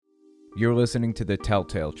You're listening to the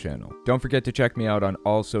Telltale Channel. Don't forget to check me out on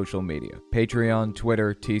all social media: Patreon,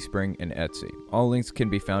 Twitter, Teespring, and Etsy. All links can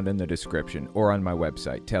be found in the description or on my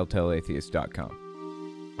website, telltaleatheist.com.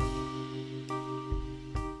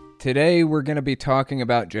 Today, we're going to be talking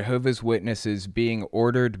about Jehovah's Witnesses being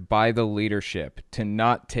ordered by the leadership to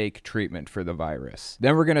not take treatment for the virus.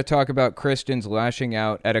 Then we're going to talk about Christians lashing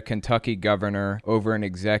out at a Kentucky governor over an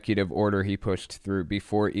executive order he pushed through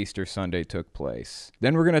before Easter Sunday took place.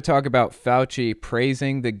 Then we're going to talk about Fauci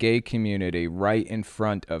praising the gay community right in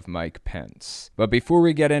front of Mike Pence. But before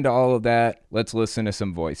we get into all of that, let's listen to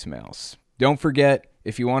some voicemails. Don't forget,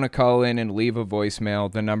 if you want to call in and leave a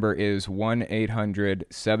voicemail, the number is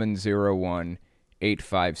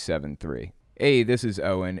 1-800-701-8573. Hey, this is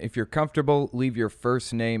Owen. If you're comfortable, leave your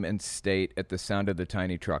first name and state at the sound of the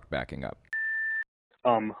tiny truck backing up.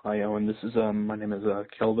 Hi, Owen. This is, my name is,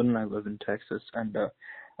 Kelvin. I live in Texas, and,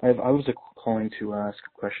 I was calling to ask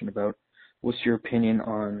a question about what's your opinion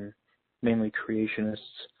on mainly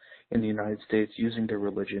creationists in the United States using their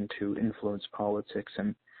religion to influence politics,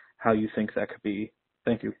 and how you think that could be.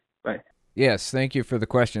 Thank you. Bye. Yes, thank you for the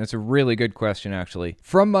question. It's a really good question, actually.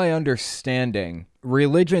 From my understanding,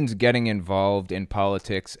 religions getting involved in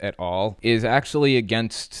politics at all is actually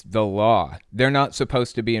against the law. They're not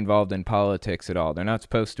supposed to be involved in politics at all. They're not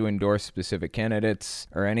supposed to endorse specific candidates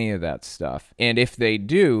or any of that stuff. And if they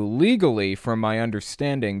do, legally, from my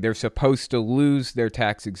understanding, they're supposed to lose their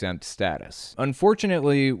tax-exempt status.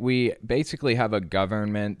 Unfortunately, we basically have a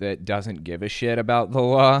government that doesn't give a shit about the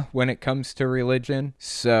law when it comes to religion.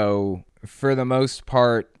 So for the most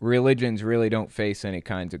part, religions really don't face any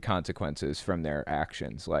kinds of consequences from their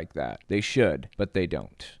actions like that. They should, but they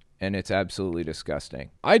don't. And it's absolutely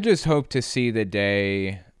disgusting. I just hope to see the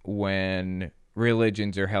day when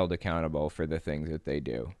religions are held accountable for the things that they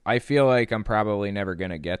do. I feel like I'm probably never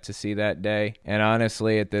going to get to see that day. And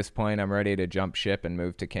honestly, at this point, I'm ready to jump ship and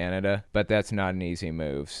move to Canada. But that's not an easy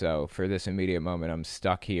move. So for this immediate moment, I'm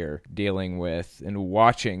stuck here dealing with and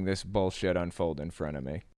watching this bullshit unfold in front of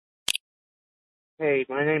me. Hey,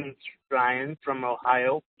 my name is Ryan from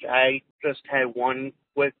Ohio. I just had one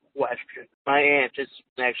quick question. My aunt is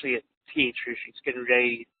actually a teacher. She's getting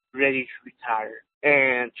ready to retire.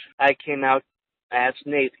 And I came out as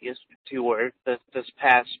an atheist to her this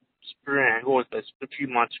past spring, or a few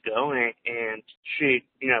months ago, and she,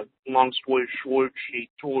 long story short, she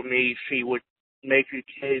told me she would make her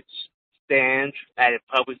kids stand at a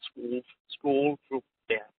public school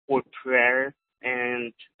for prayer,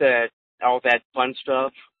 and that all that fun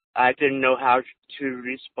stuff. I didn't know how to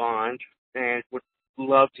respond and would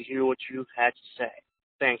love to hear what you had to say.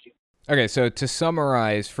 Thank you. Okay, so to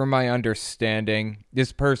summarize, from my understanding,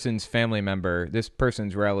 this person's family member, this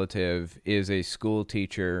person's relative, is a school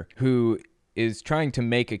teacher who is trying to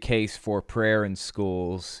make a case for prayer in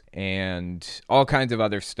schools and all kinds of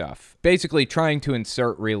other stuff. Basically trying to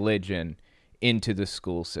insert religion into the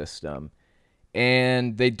school system.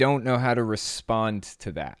 And they don't know how to respond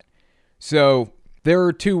to that. So there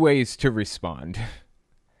are two ways to respond.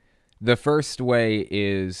 The first way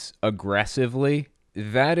is aggressively.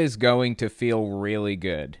 That is going to feel really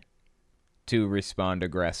good to respond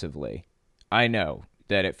aggressively. I know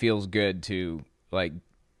that it feels good to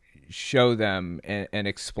show them and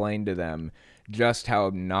explain to them just how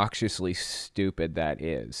obnoxiously stupid that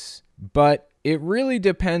is. But it really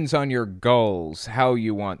depends on your goals, how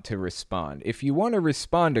you want to respond. If you want to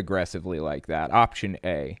respond aggressively like that, option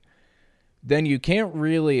A, then you can't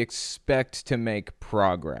really expect to make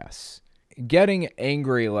progress. Getting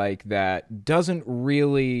angry like that doesn't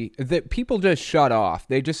really... that people just shut off.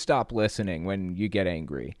 They just stop listening when you get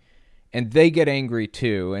angry. And they get angry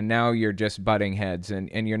too, and now you're just butting heads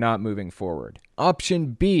and you're not moving forward.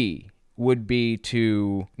 Option B would be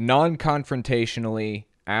to non-confrontationally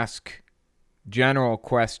ask general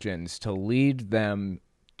questions to lead them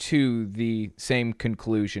to the same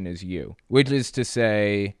conclusion as you, which is to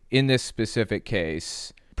say, in this specific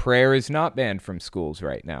case, prayer is not banned from schools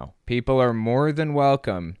right now. People are more than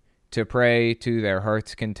welcome to pray to their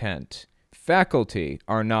heart's content. Faculty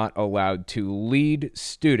are not allowed to lead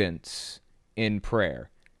students in prayer.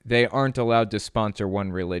 They aren't allowed to sponsor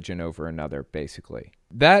one religion over another, basically.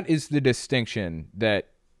 That is the distinction that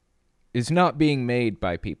is not being made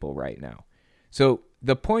by people right now. So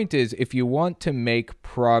the point is, if you want to make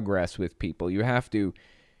progress with people, you have to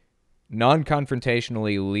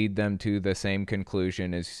non-confrontationally lead them to the same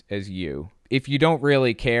conclusion as you. If you don't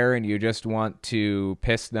really care and you just want to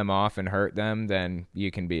piss them off and hurt them, then you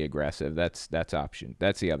can be aggressive. That's option.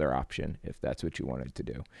 That's the other option, if that's what you wanted to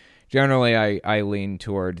do. Generally, I lean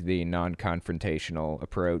toward the non-confrontational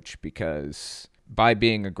approach because by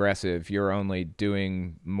being aggressive, you're only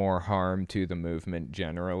doing more harm to the movement,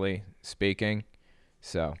 generally speaking.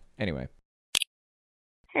 So, anyway.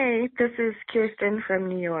 Hey, this is Kirsten from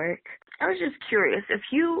New York. I was just curious, if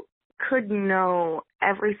you could know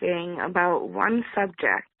everything about one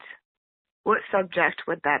subject, what subject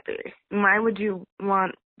would that be? Why would you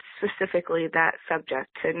want specifically that subject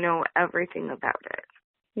to know everything about it?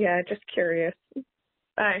 Yeah, just curious.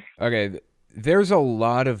 Bye. Okay, there's a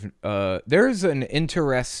lot of there's an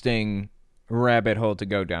interesting rabbit hole to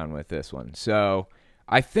go down with this one. So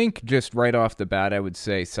I think just right off the bat, I would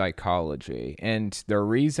say psychology. And the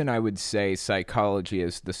reason I would say psychology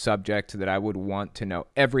is the subject that I would want to know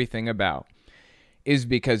everything about is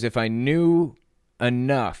because if I knew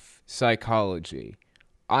enough psychology,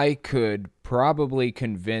 I could probably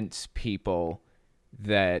convince people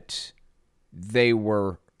that they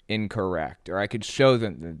were incorrect, or I could show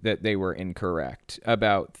them that they were incorrect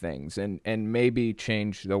about things and maybe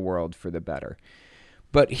change the world for the better.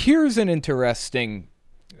 But here's an interesting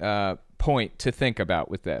point to think about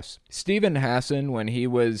with this. Steven Hassan, when he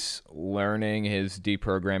was learning his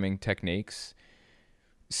deprogramming techniques,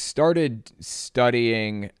 started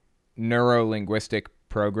studying neuro-linguistic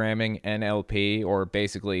programming, NLP, or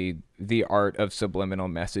basically the art of subliminal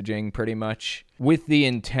messaging, pretty much, with the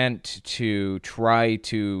intent to try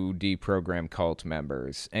to deprogram cult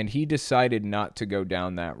members. And he decided not to go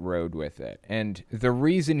down that road with it. And the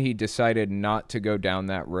reason he decided not to go down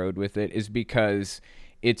that road with it is because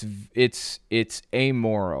it's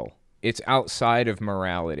amoral. It's outside of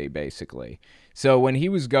morality, basically. So when he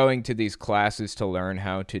was going to these classes to learn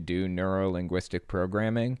how to do neuro-linguistic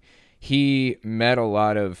programming, he met a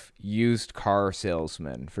lot of used car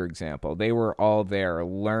salesmen, for example. They were all there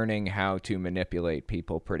learning how to manipulate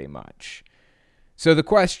people pretty much. So the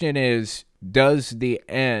question is, does the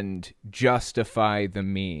end justify the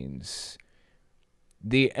means?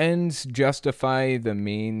 The ends justify the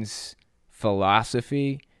means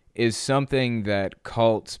philosophy is something that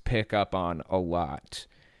cults pick up on a lot.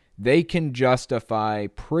 They can justify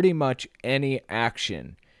pretty much any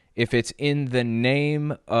action if it's in the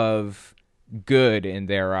name of good in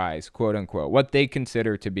their eyes, quote unquote, what they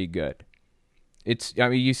consider to be good.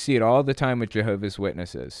 You see it all the time with Jehovah's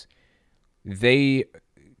Witnesses. They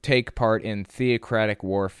take part in theocratic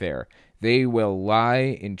warfare. They will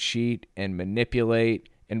lie and cheat and manipulate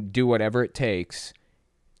and do whatever it takes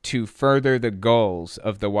to further the goals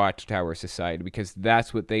of the Watchtower Society, because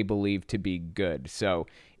that's what they believe to be good. So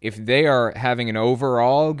if they are having an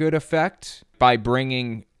overall good effect by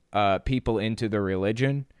bringing people into the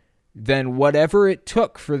religion, then whatever it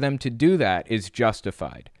took for them to do that is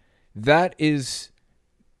justified. That is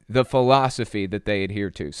the philosophy that they adhere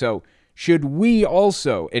to. So should we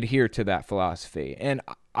also adhere to that philosophy? And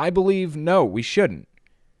I believe no, we shouldn't.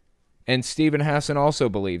 And Steven Hassan also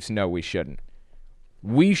believes no, we shouldn't.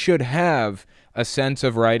 We should have a sense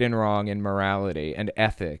of right and wrong and morality and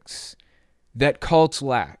ethics that cults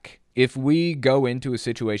lack. If we go into a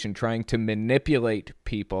situation trying to manipulate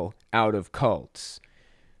people out of cults,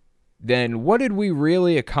 then what did we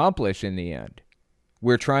really accomplish in the end?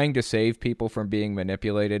 We're trying to save people from being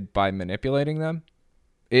manipulated by manipulating them?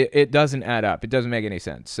 It doesn't add up. It doesn't make any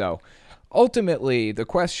sense. So ultimately, the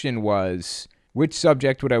question was, which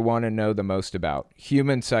subject would I want to know the most about?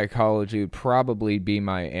 Human psychology would probably be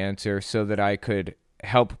my answer so that I could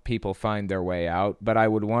help people find their way out, but I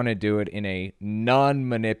would want to do it in a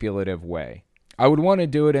non-manipulative way. I would want to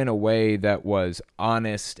do it in a way that was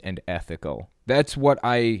honest and ethical. That's what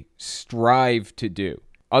I strive to do.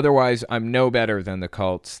 Otherwise, I'm no better than the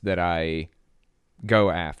cults that I go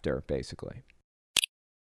after, basically.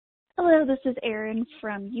 Hello, this is Erin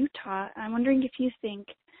from Utah. I'm wondering if you think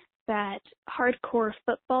that hardcore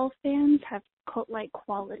football fans have cult-like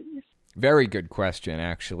qualities. Very good question,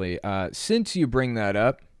 actually. Since you bring that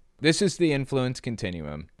up, this is the influence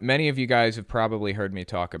continuum. Many of you guys have probably heard me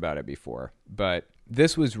talk about it before, but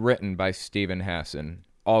this was written by Steven Hassan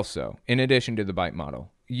also, in addition to the Bite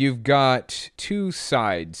model. You've got two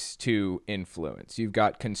sides to influence. You've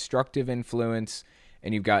got constructive influence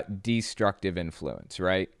and you've got destructive influence,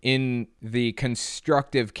 right? In the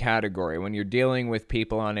constructive category, when you're dealing with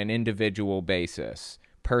people on an individual basis,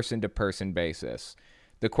 person-to-person basis,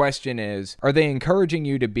 the question is, are they encouraging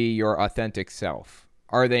you to be your authentic self?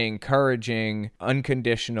 Are they encouraging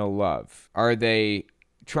unconditional love? Are they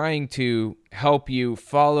trying to help you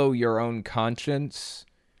follow your own conscience?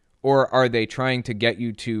 Or are they trying to get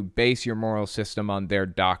you to base your moral system on their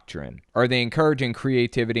doctrine? Are they encouraging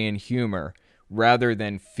creativity and humor rather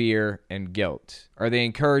than fear and guilt? Are they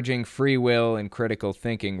encouraging free will and critical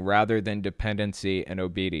thinking rather than dependency and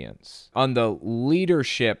obedience? On the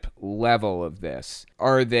leadership level of this,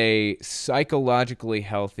 are they psychologically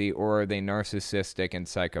healthy or are they narcissistic and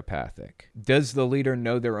psychopathic? Does the leader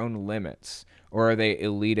know their own limits, or are they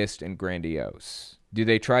elitist and grandiose? Do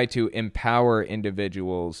they try to empower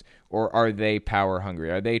individuals, or are they power hungry?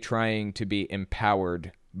 Are they trying to be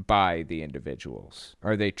empowered by the individuals?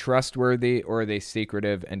 Are they trustworthy, or are they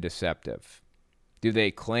secretive and deceptive? Do they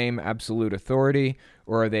claim absolute authority,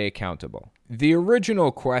 or are they accountable? The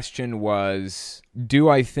original question was, do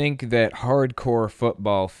I think that hardcore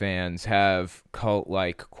football fans have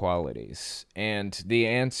cult-like qualities? And the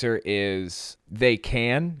answer is they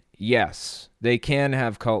can. Yes, they can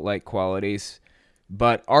have cult-like qualities,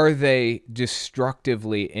 but are they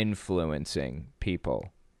destructively influencing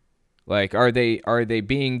people? Like, are they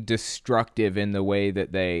being destructive in the way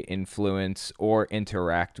that they influence or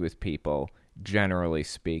interact with people, generally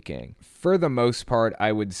speaking? For the most part,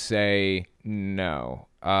 I would say no.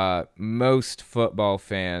 Most football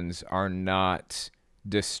fans are not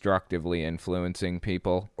destructively influencing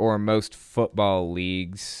people, or most football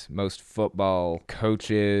leagues, most football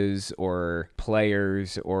coaches or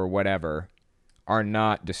players or whatever are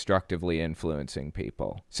not destructively influencing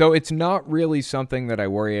people. So it's not really something that I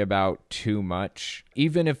worry about too much.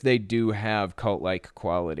 Even if they do have cult-like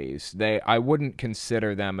qualities, I wouldn't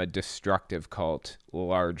consider them a destructive cult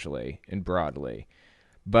largely and broadly.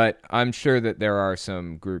 But I'm sure that there are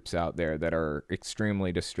some groups out there that are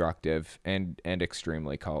extremely destructive and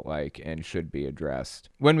extremely cult-like and should be addressed.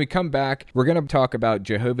 When we come back, we're going to talk about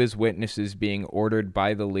Jehovah's Witnesses being ordered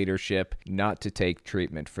by the leadership not to take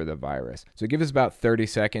treatment for the virus. So give us about 30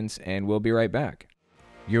 seconds and we'll be right back.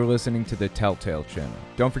 You're listening to the Telltale Channel.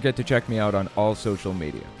 Don't forget to check me out on all social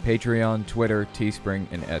media: Patreon, Twitter, Teespring,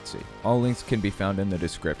 and Etsy. All links can be found in the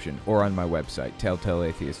description or on my website,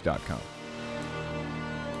 telltaleatheist.com.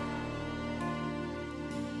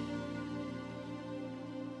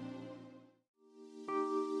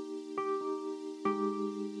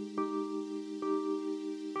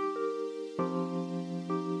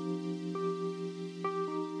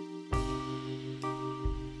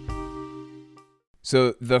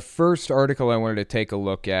 So the first article I wanted to take a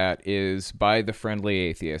look at is by The Friendly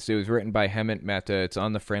Atheist. It was written by Hemant Mehta. It's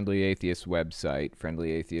on the Friendly Atheist website,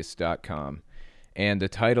 friendlyatheist.com. And the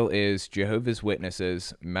title is Jehovah's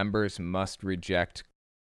Witnesses, Members Must Reject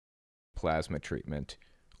Plasma Treatment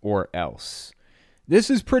or Else. This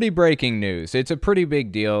is pretty breaking news. It's a pretty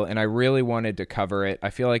big deal, and I really wanted to cover it. I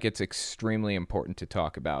feel like it's extremely important to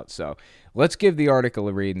talk about. So let's give the article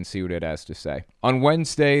a read and see what it has to say. On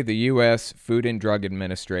Wednesday, the U.S. Food and Drug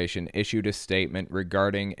Administration issued a statement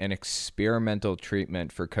regarding an experimental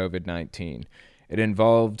treatment for COVID-19. It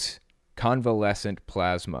involved convalescent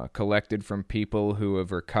plasma collected from people who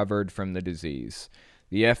have recovered from the disease.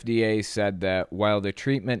 The FDA said that while the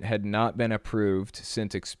treatment had not been approved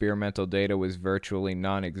since experimental data was virtually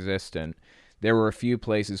non-existent, there were a few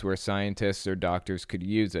places where scientists or doctors could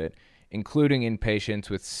use it, including in patients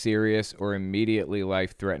with serious or immediately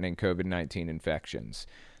life-threatening COVID-19 infections.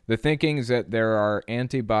 The thinking is that there are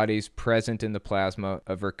antibodies present in the plasma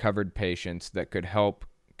of recovered patients that could help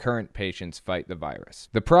current patients fight the virus.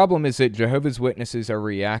 The problem is that Jehovah's Witnesses are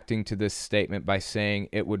reacting to this statement by saying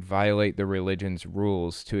it would violate the religion's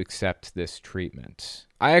rules to accept this treatment.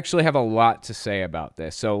 I actually have a lot to say about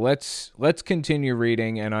this, so let's continue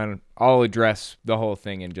reading, and I'll address the whole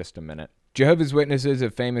thing in just a minute. Jehovah's Witnesses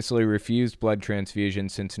have famously refused blood transfusions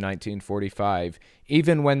since 1945,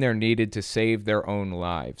 even when they're needed to save their own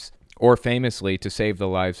lives, or famously to save the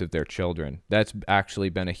lives of their children. That's actually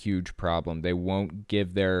been a huge problem. They won't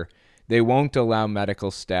allow medical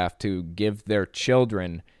staff to give their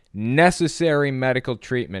children necessary medical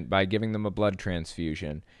treatment by giving them a blood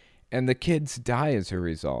transfusion. And the kids die as a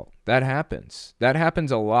result. That happens. That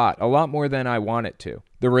happens a lot more than I want it to.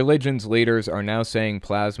 The religion's leaders are now saying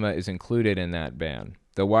plasma is included in that ban.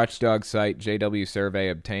 The watchdog site JW Survey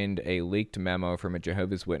obtained a leaked memo from a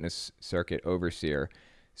Jehovah's Witness circuit overseer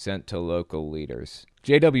sent to local leaders.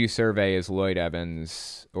 JW Survey is Lloyd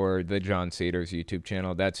Evans, or the John Cedars YouTube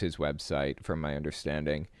channel. That's his website, from my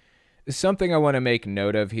understanding. Something I want to make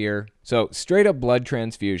note of here. So, straight-up blood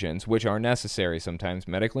transfusions, which are necessary sometimes,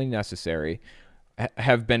 medically necessary,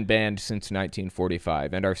 have been banned since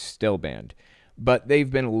 1945 and are still banned. But they've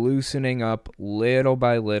been loosening up little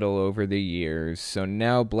by little over the years, so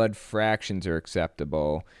now blood fractions are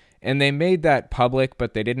acceptable. And they made that public,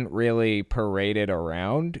 but they didn't really parade it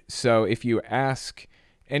around. So if you ask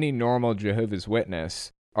any normal Jehovah's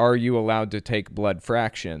Witness, are you allowed to take blood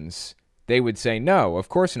fractions? they would say, no, of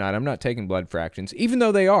course not. I'm not taking blood fractions, even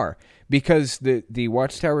though they are, because the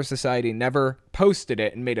Watchtower Society never posted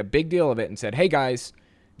it and made a big deal of it and said, hey guys,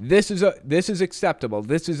 this is acceptable.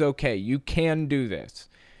 This is okay. You can do this.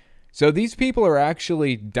 So these people are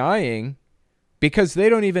actually dying because they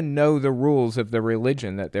don't even know the rules of the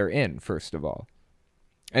religion that they're in, first of all.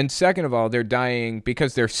 And second of all, they're dying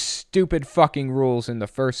because they're stupid fucking rules in the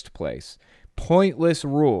first place. Pointless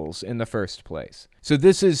rules in the first place. So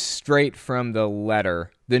this is straight from the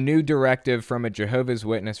letter. The new directive from a Jehovah's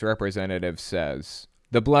Witness representative says,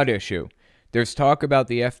 the blood issue. There's talk about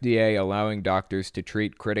the FDA allowing doctors to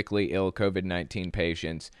treat critically ill COVID-19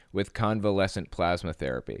 patients with convalescent plasma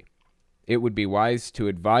therapy. It would be wise to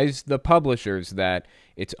advise the publishers that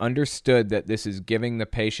it's understood that this is giving the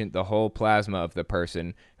patient the whole plasma of the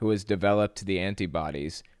person who has developed the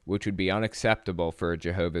antibodies, which would be unacceptable for a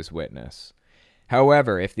Jehovah's Witness.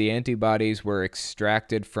 However, if the antibodies were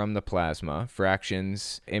extracted from the plasma,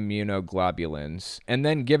 fractions, immunoglobulins, and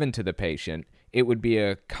then given to the patient, it would be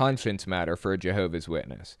a conscience matter for a Jehovah's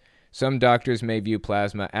Witness. Some doctors may view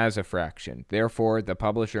plasma as a fraction. Therefore, the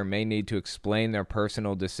publisher may need to explain their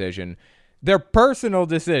personal decision. Their personal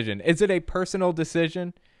decision. Is it a personal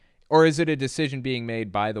decision? Or is it a decision being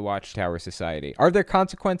made by the Watchtower Society? Are there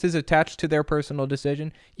consequences attached to their personal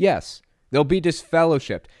decision? Yes. They'll be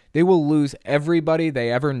disfellowshipped. They will lose everybody they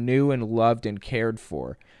ever knew and loved and cared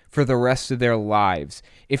for the rest of their lives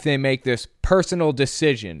if they make this personal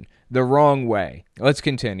decision the wrong way. Let's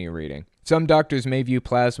continue reading. Some doctors may view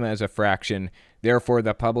plasma as a fraction. Therefore,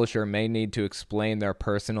 the publisher may need to explain their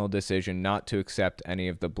personal decision not to accept any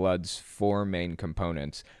of the blood's 4 main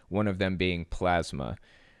components, one of them being plasma.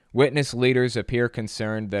 Witness leaders appear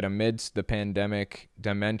concerned that amidst the pandemic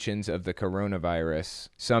dimensions of the coronavirus,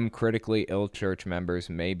 some critically ill church members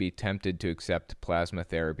may be tempted to accept plasma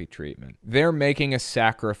therapy treatment. They're making a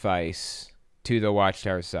sacrifice to the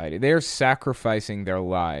Watchtower Society. They're sacrificing their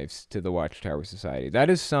lives to the Watchtower Society. That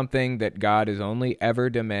is something that God has only ever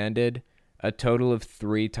demanded a total of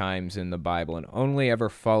 3 times in the Bible and only ever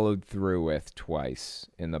followed through with twice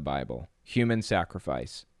in the Bible. Human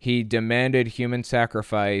sacrifice. He demanded human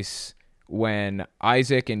sacrifice when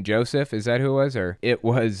Isaac and Joseph, is that who it was? Or it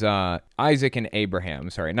was Isaac and Abraham.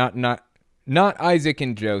 Sorry, not Isaac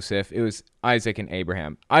and Joseph. It was Isaac and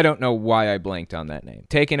Abraham. I don't know why I blanked on that name.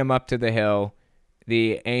 Taking him up to the hill,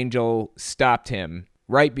 the angel stopped him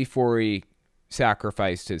right before he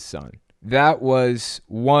sacrificed his son. That was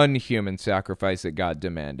one human sacrifice that God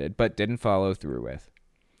demanded, but didn't follow through with.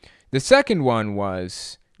 The second one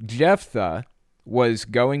was Jephthah was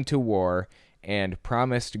going to war and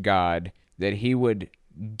promised God that he would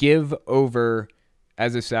give over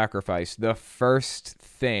as a sacrifice the first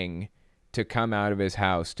thing to come out of his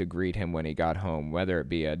house to greet him when he got home, whether it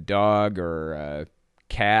be a dog or a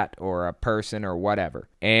cat or a person or whatever.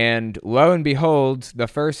 And lo and behold, the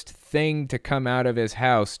first thing to come out of his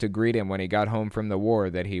house to greet him when he got home from the war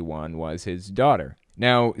that he won was his daughter.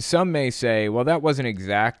 Now, some may say, well, that wasn't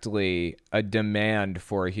exactly a demand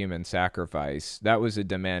for a human sacrifice. That was a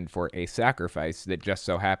demand for a sacrifice that just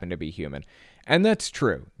so happened to be human. And that's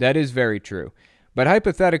true. That is very true. But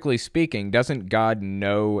hypothetically speaking, doesn't God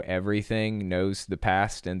know everything, knows the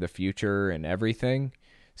past and the future and everything?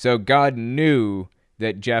 So God knew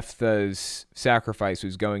that Jephthah's sacrifice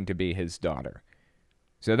was going to be his daughter.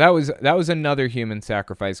 So that was another human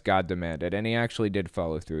sacrifice God demanded, and he actually did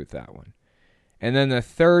follow through with that one. And then the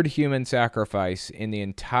third human sacrifice in the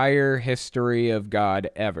entire history of God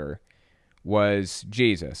ever was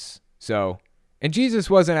Jesus. So, and Jesus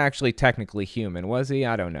wasn't actually technically human, was he?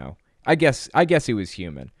 I don't know. I guess he was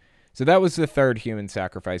human. So that was the third human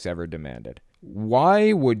sacrifice ever demanded.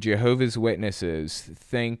 Why would Jehovah's Witnesses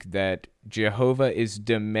think that Jehovah is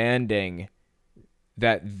demanding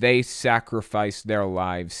that they sacrifice their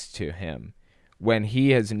lives to him when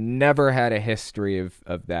he has never had a history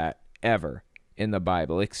of that ever in the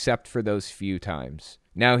Bible, except for those few times?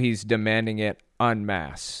 Now he's demanding it en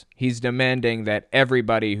masse. He's demanding that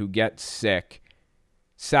everybody who gets sick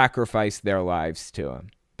sacrifice their lives to him,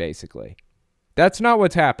 basically. That's not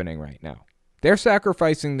what's happening right now. They're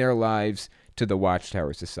sacrificing their lives to the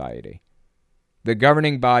Watchtower Society. The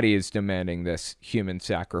governing body is demanding this human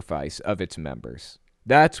sacrifice of its members.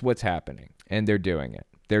 That's what's happening, and they're doing it.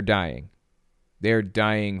 They're dying. They're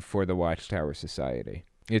dying for the Watchtower Society.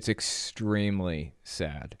 It's extremely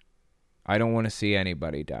sad. I don't want to see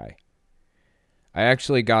anybody die. I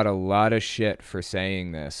actually got a lot of shit for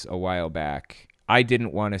saying this a while back. I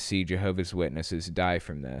didn't want to see Jehovah's Witnesses die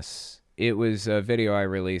from this. It was a video I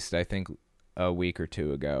released, I think, a week or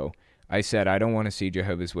 2 ago. I said, I don't want to see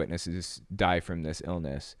Jehovah's Witnesses die from this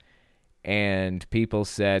illness. and people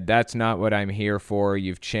said, that's not what I'm here for.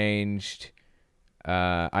 You've changed.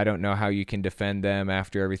 I don't know how you can defend them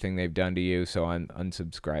after everything they've done to you, so I'm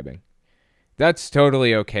unsubscribing. That's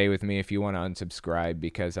totally okay with me if you want to unsubscribe,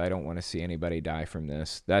 because I don't want to see anybody die from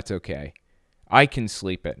this. That's okay. I can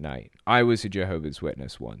sleep at night. I was a Jehovah's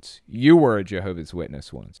Witness once. You were a Jehovah's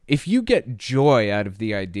Witness once. If you get joy out of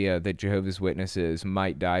the idea that Jehovah's Witnesses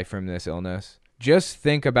might die from this illness, just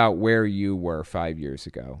think about where you were 5 years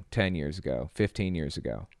ago, 10 years ago, 15 years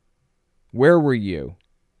ago. Where were you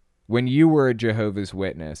when you were a Jehovah's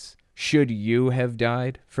Witness? Should you have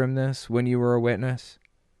died from this when you were a witness?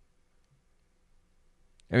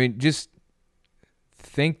 I mean, just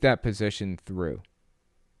think that position through.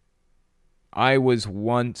 I was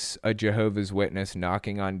once a Jehovah's Witness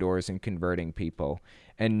knocking on doors and converting people,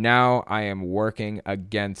 and now I am working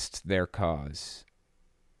against their cause.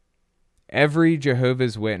 Every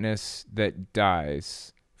Jehovah's Witness that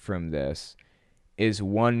dies from this is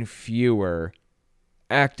one fewer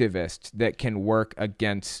activist that can work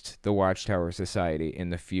against the Watchtower Society in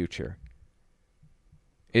the future.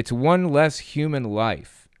 It's one less human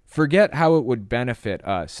life. Forget how it would benefit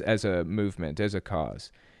us as a movement, as a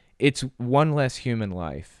cause. It's one less human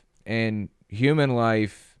life. And human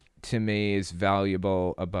life, to me, is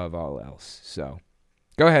valuable above all else. So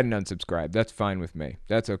go ahead and unsubscribe. That's fine with me.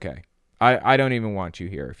 That's okay. I don't even want you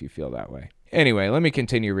here if you feel that way. Anyway, let me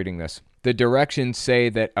continue reading this. The directions say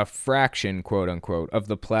that a fraction, quote unquote, of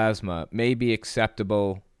the plasma may be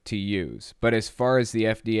acceptable to use. But as far as the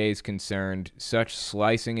FDA is concerned, such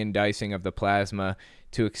slicing and dicing of the plasma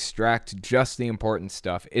to extract just the important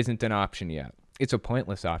stuff isn't an option yet. It's a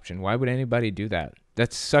pointless option. Why would anybody do that?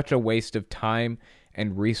 That's such a waste of time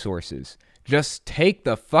and resources. Just take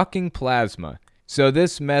the fucking plasma. So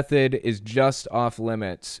this method is just off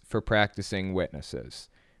limits for practicing witnesses,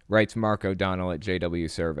 writes Mark O'Donnell at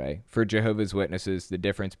JW Survey. For Jehovah's Witnesses, the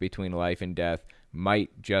difference between life and death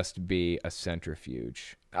might just be a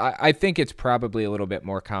centrifuge. I think it's probably a little bit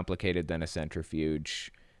more complicated than a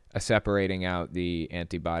centrifuge, separating out the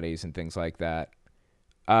antibodies and things like that.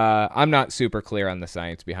 I'm not super clear on the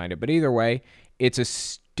science behind it, but either way, it's a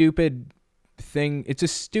stupid thing. It's a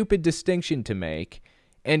stupid distinction to make,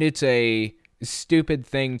 and it's a stupid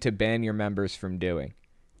thing to ban your members from doing.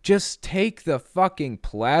 Just take the fucking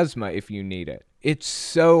plasma if you need it. It's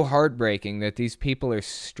so heartbreaking that these people are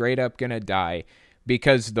straight up gonna die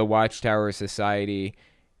because the Watchtower Society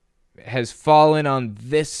has fallen on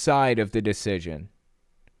this side of the decision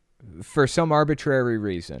for some arbitrary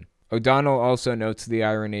reason. O'Donnell also notes the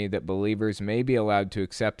irony that believers may be allowed to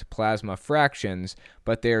accept plasma fractions,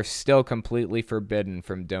 but they are still completely forbidden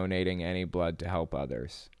from donating any blood to help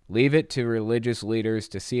others. Leave it to religious leaders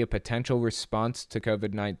to see a potential response to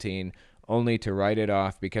COVID-19 only to write it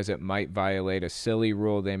off because it might violate a silly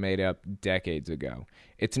rule they made up decades ago.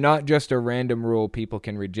 It's not just a random rule people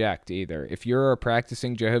can reject either. If you're a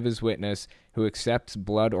practicing Jehovah's Witness who accepts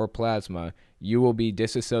blood or plasma, you will be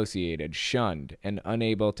disassociated, shunned, and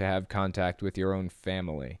unable to have contact with your own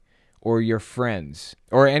family or your friends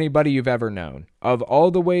or anybody you've ever known. Of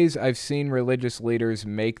all the ways I've seen religious leaders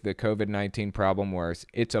make the COVID-19 problem worse,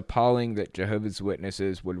 it's appalling that Jehovah's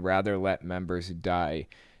Witnesses would rather let members die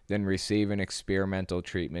than receive an experimental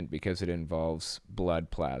treatment because it involves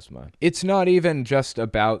blood plasma. It's not even just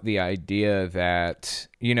about the idea that,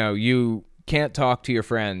 you can't talk to your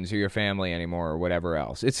friends or your family anymore or whatever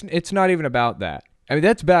else. It's not even about that. I mean,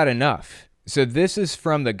 that's bad enough. So this is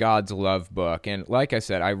from the God's Love book. And like I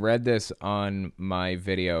said, I read this on my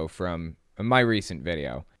video from my recent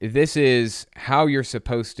video. This is how you're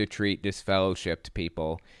supposed to treat disfellowshipped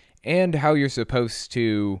people and how you're supposed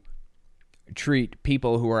to treat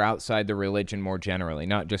people who are outside the religion more generally,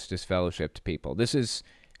 not just disfellowshipped people. This is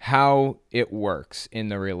how it works in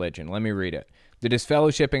the religion. Let me read it. The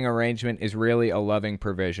disfellowshipping arrangement is really a loving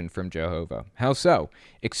provision from Jehovah. How so?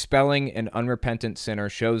 Expelling an unrepentant sinner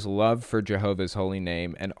shows love for Jehovah's holy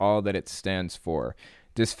name and all that it stands for.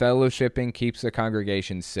 Disfellowshipping keeps the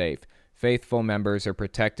congregation safe. Faithful members are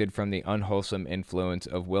protected from the unwholesome influence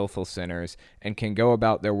of willful sinners and can go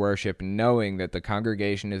about their worship knowing that the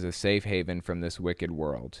congregation is a safe haven from this wicked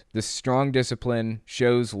world. The strong discipline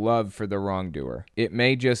shows love for the wrongdoer. It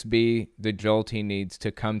may just be the jolt he needs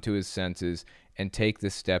to come to his senses and take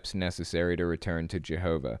the steps necessary to return to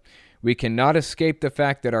Jehovah. We cannot escape the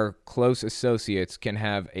fact that our close associates can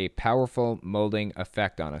have a powerful molding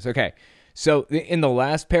effect on us. Okay. So in the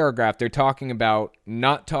last paragraph, they're talking about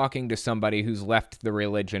not talking to somebody who's left the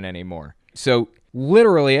religion anymore. So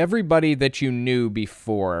literally everybody that you knew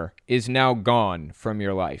before is now gone from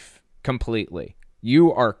your life completely.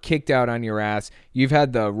 You are kicked out on your ass. You've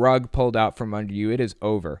had the rug pulled out from under you. It is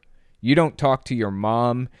over. You don't talk to your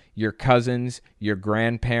mom, your cousins, your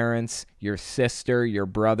grandparents, your sister, your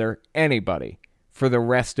brother, anybody for the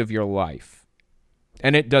rest of your life.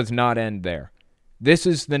 And it does not end there. This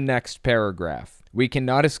is the next paragraph. We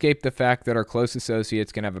cannot escape the fact that our close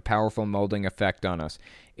associates can have a powerful molding effect on us.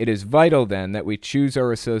 It is vital, then, that we choose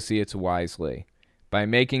our associates wisely. By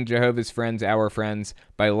making Jehovah's friends our friends,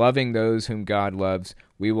 by loving those whom God loves,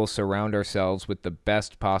 we will surround ourselves with the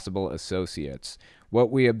best possible associates.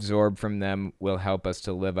 What we absorb from them will help us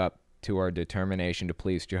to live up to our determination to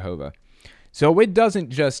please Jehovah. So it doesn't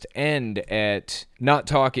just end at not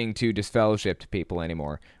talking to disfellowshipped people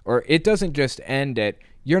anymore. Or it doesn't just end at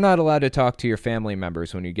you're not allowed to talk to your family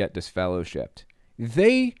members when you get disfellowshipped.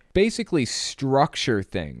 They basically structure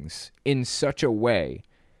things in such a way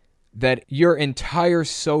that your entire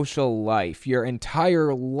social life, your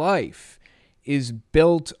entire life is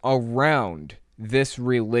built around this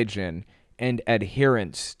religion and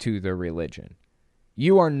adherence to the religion.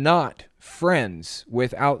 You are not friends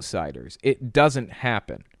with outsiders. It doesn't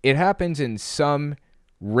happen. It happens in some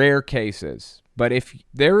rare cases. But if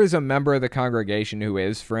there is a member of the congregation who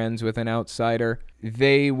is friends with an outsider,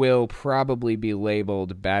 they will probably be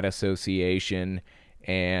labeled bad association,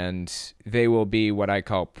 and they will be what I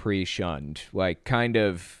call pre-shunned, like kind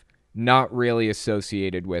of not really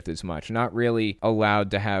associated with as much, not really allowed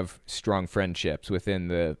to have strong friendships within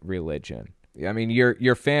the religion. I mean,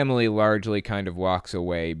 your family largely kind of walks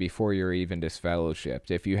away before you're even disfellowshipped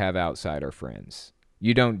if you have outsider friends.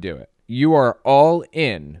 You don't do it. You are all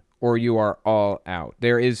in or you are all out.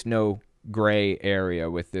 There is no gray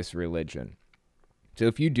area with this religion. So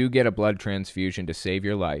if you do get a blood transfusion to save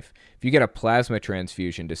your life, if you get a plasma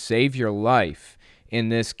transfusion to save your life, in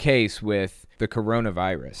this case with the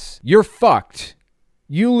coronavirus, you're fucked.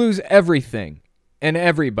 You lose everything and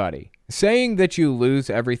everybody. Saying that you lose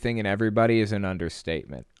everything and everybody is an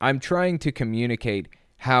understatement. I'm trying to communicate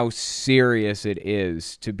how serious it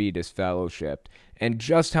is to be disfellowshipped and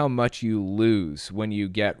just how much you lose when you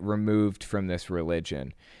get removed from this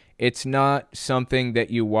religion. It's not something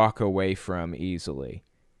that you walk away from easily.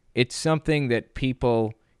 It's something that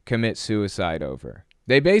people commit suicide over.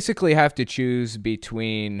 They basically have to choose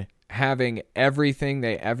between having everything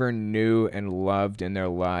they ever knew and loved in their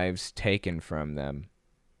lives taken from them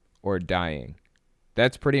or dying.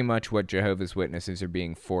 That's pretty much what Jehovah's Witnesses are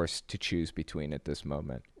being forced to choose between at this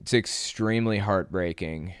moment. It's extremely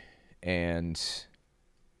heartbreaking, and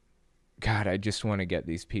God, I just want to get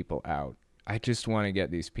these people out. I just want to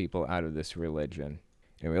get these people out of this religion.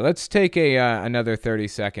 Anyway, let's take another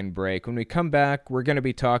 30-second break. When we come back, we're going to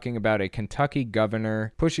be talking about a Kentucky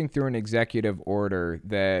governor pushing through an executive order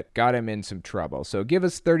that got him in some trouble. So give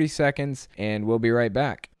us 30 seconds, and we'll be right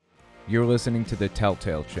back. You're listening to the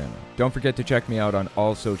Telltale Channel. Don't forget to check me out on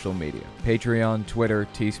all social media: Patreon, Twitter,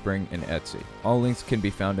 Teespring, and Etsy. All links can be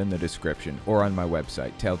found in the description or on my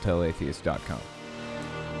website, telltaleatheist.com.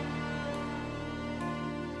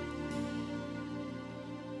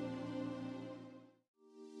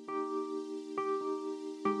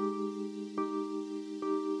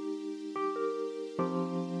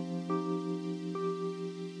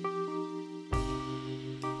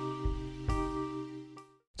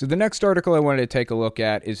 So the next article I wanted to take a look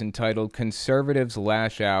at is entitled "Conservatives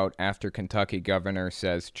Lash Out After Kentucky Governor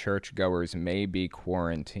Says Churchgoers May Be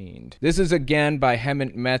Quarantined." This is again by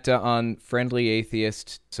Hemant Mehta on Friendly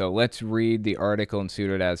Atheist. So let's read the article and see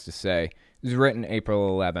what it has to say. This was written April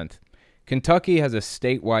 11th. Kentucky has a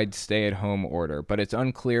statewide stay-at-home order, but it's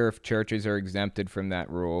unclear if churches are exempted from that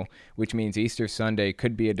rule, which means Easter Sunday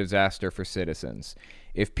could be a disaster for citizens.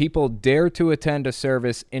 If people dare to attend a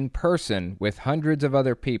service in person with hundreds of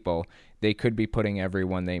other people, they could be putting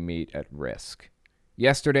everyone they meet at risk.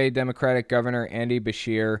 Yesterday, Democratic Governor Andy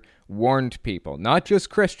Beshear warned people, not just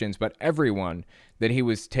Christians, but everyone, that he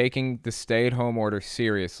was taking the stay-at-home order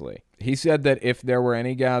seriously. He said that if there were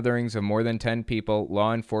any gatherings of more than 10 people,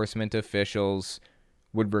 law enforcement officials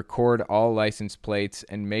would record all license plates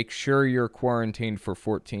and make sure you're quarantined for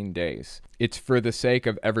 14 days. It's for the sake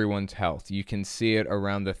of everyone's health. You can see it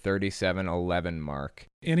around the 3711 mark.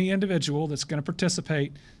 Any individual that's going to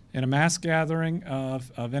participate in a mass gathering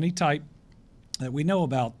of any type that we know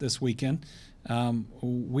about this weekend,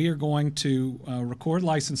 we are going to record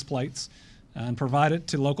license plates and provide it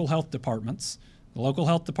to local health departments. The local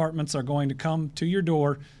health departments are going to come to your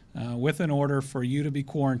door with an order for you to be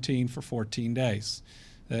quarantined for 14 days.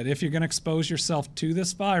 That if you're going to expose yourself to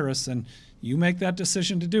this virus and you make that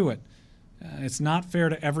decision to do it, it's not fair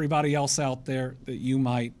to everybody else out there that you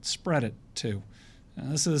might spread it to.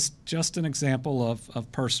 This is just an example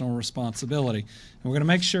of personal responsibility. And we're going to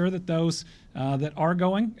make sure that those that are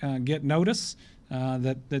going get notice.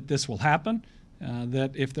 that this will happen,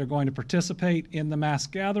 that if they're going to participate in the mass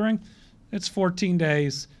gathering, it's 14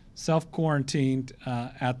 days self-quarantined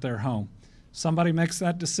at their home. Somebody makes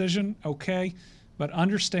that decision, okay, but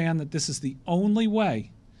understand that this is the only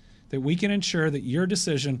way that we can ensure that your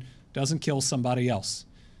decision doesn't kill somebody else,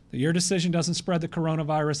 that your decision doesn't spread the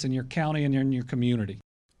coronavirus in your county and in your community.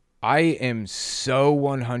 I am so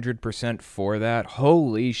 100% for that.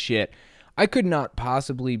 Holy shit. I could not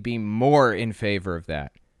possibly be more in favor of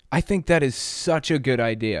that. I think that is such a good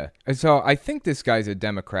idea. So I think this guy's a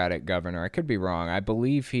Democratic governor. I could be wrong. I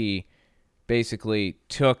believe he basically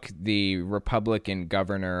took the Republican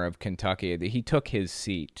governor of Kentucky. He took his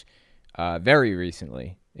seat very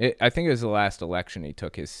recently. I think it was the last election he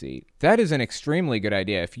took his seat. That is an extremely good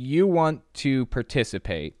idea. If you want to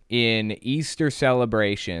participate in Easter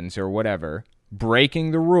celebrations or whatever,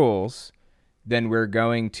 breaking the rules, then we're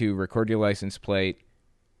going to record your license plate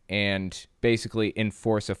and basically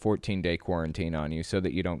enforce a 14-day quarantine on you so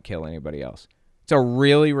that you don't kill anybody else. It's a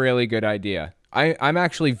really, really good idea. I'm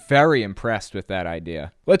actually very impressed with that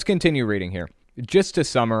idea. Let's continue reading here. Just to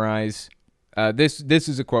summarize, this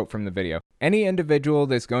is a quote from the video. Any individual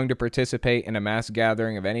that's going to participate in a mass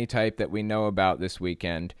gathering of any type that we know about this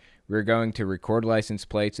weekend, we're going to record license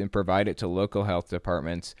plates and provide it to local health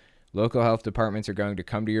departments. Local health departments are going to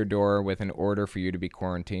come to your door with an order for you to be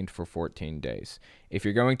quarantined for 14 days. If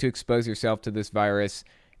you're going to expose yourself to this virus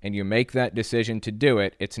and you make that decision to do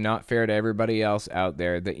it, it's not fair to everybody else out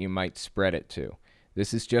there that you might spread it to.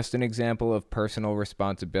 This is just an example of personal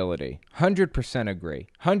responsibility. 100% agree.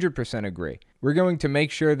 100% agree. We're going to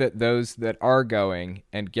make sure that those that are going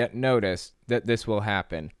and get noticed that this will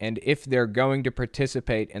happen. And if they're going to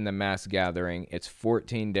participate in the mass gathering, it's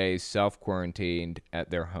 14 days self-quarantined at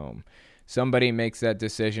their home. Somebody makes that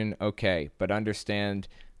decision, okay, but understand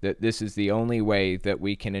that this is the only way that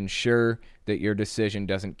we can ensure that your decision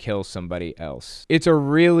doesn't kill somebody else. It's a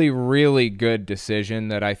really, really good decision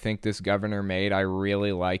that I think this governor made. I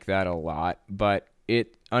really like that a lot, but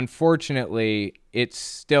unfortunately, it's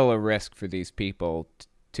still a risk for these people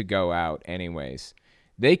to go out anyways.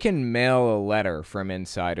 They can mail a letter from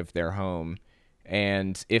inside of their home,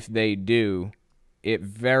 and if they do, it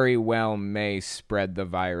very well may spread the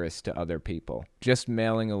virus to other people. Just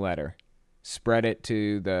mailing a letter. Spread it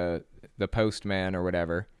to the postman or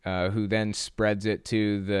whatever, who then spreads it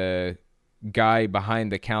to the guy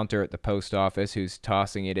behind the counter at the post office who's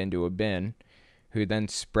tossing it into a bin, who then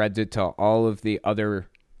spreads it to all of the other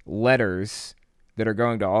letters that are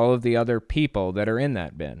going to all of the other people that are in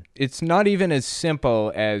that bin. It's not even as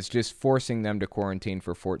simple as just forcing them to quarantine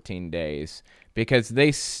for 14 days because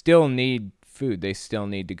they still need food. They still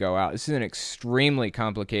need to go out. This is an extremely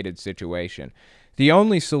complicated situation. The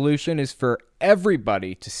only solution is for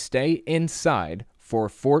everybody to stay inside for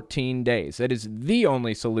 14 days. That is the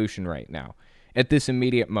only solution right now at this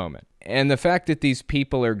immediate moment. And the fact that these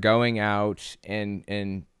people are going out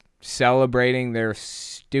and celebrating their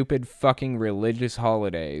stupid fucking religious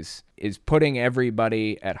holidays is putting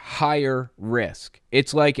everybody at higher risk.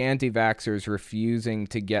 It's like anti-vaxxers refusing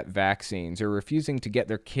to get vaccines or refusing to get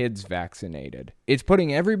their kids vaccinated. It's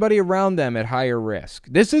putting everybody around them at higher risk.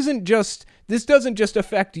 This doesn't just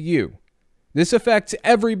affect you. This affects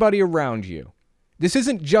everybody around you. This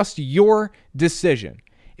isn't just your decision.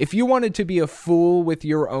 If you wanted to be a fool with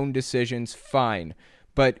your own decisions, fine.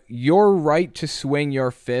 But your right to swing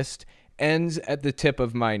your fist ends at the tip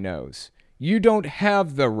of my nose. You don't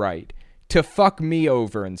have the right to fuck me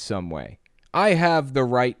over in some way. I have the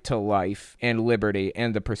right to life and liberty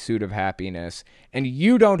and the pursuit of happiness, and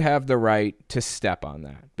you don't have the right to step on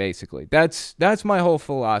that, basically. That's my whole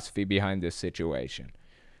philosophy behind this situation.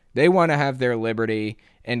 They want to have their liberty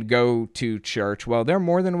and go to church. Well, they're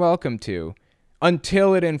more than welcome to.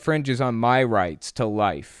 Until it infringes on my rights to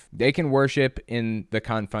life. They can worship in the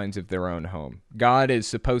confines of their own home. God is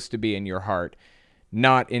supposed to be in your heart,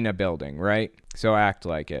 not in a building, right? So act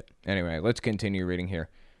like it. Anyway, let's continue reading here.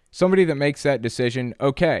 Somebody that makes that decision,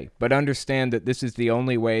 okay, but understand that this is the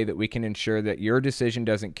only way that we can ensure that your decision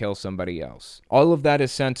doesn't kill somebody else. All of that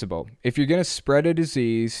is sensible. If you're going to spread a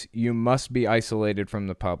disease, you must be isolated from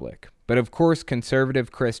the public. But of course,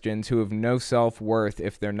 conservative Christians who have no self-worth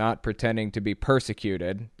if they're not pretending to be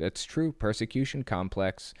persecuted, that's true, persecution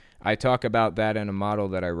complex. I talk about that in a model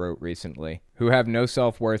that I wrote recently. Who have no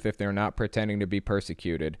self-worth if they're not pretending to be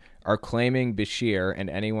persecuted, are claiming Bashir and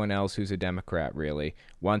anyone else who's a Democrat, really,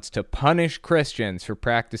 wants to punish Christians for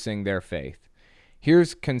practicing their faith.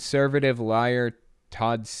 Here's conservative liar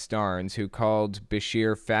Todd Starnes, who called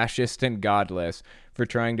Beshear fascist and godless for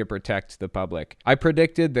trying to protect the public. I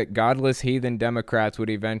predicted that godless heathen Democrats would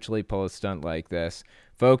eventually pull a stunt like this.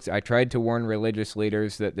 Folks, I tried to warn religious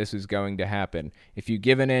leaders that this was going to happen. If you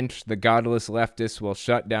give an inch, the godless leftists will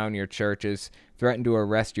shut down your churches, threaten to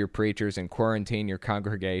arrest your preachers, and quarantine your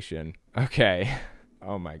congregation. Okay.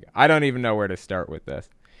 Oh my God. I don't even know where to start with this.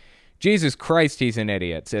 Jesus Christ, he's an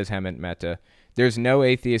idiot, says Hemant Mehta. There's no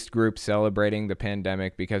atheist group celebrating the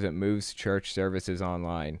pandemic because it moves church services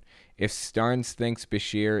online. If Starnes thinks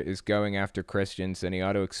Beshear is going after Christians, then he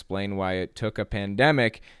ought to explain why it took a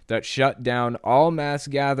pandemic that shut down all mass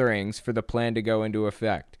gatherings for the plan to go into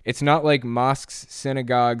effect. It's not like mosques,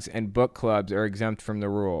 synagogues, and book clubs are exempt from the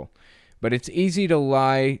rule. But it's easy to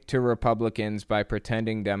lie to Republicans by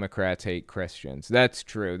pretending Democrats hate Christians. That's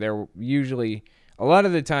true. They're usually, a lot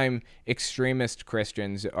of the time, extremist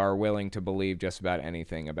Christians are willing to believe just about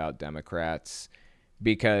anything about Democrats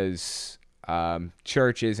because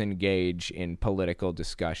churches engage in political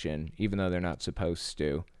discussion, even though they're not supposed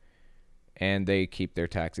to. And they keep their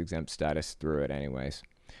tax-exempt status through it anyways.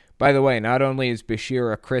 By the way, not only is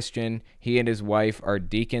Beshear a Christian, he and his wife are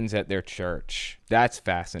deacons at their church. That's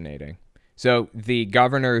fascinating. So the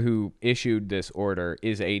governor who issued this order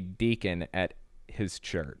is a deacon at his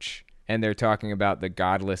church. And they're talking about the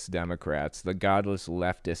godless Democrats, the godless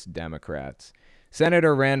leftist Democrats.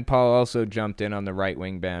 Senator Rand Paul also jumped in on the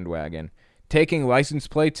right-wing bandwagon. Taking license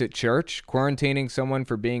plates at church, quarantining someone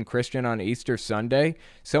for being Christian on Easter Sunday,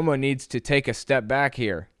 someone needs to take a step back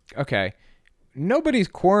here. Okay, nobody's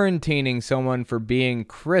quarantining someone for being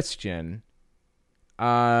Christian.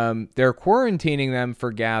 They're quarantining them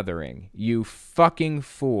for gathering. You fucking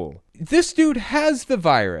fool. This dude has the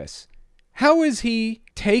virus. How is he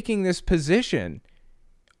taking this position?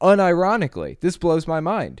 Unironically, this blows my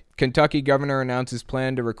mind. Kentucky governor announces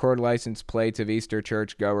plan to record license plates of Easter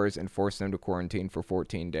church goers and force them to quarantine for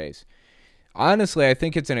 14 days. Honestly, I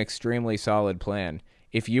think it's an extremely solid plan.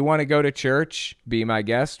 If you want to go to church, be my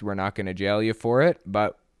guest. We're not going to jail you for it,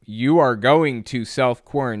 but you are going to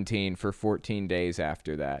self-quarantine for 14 days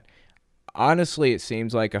after that. Honestly, it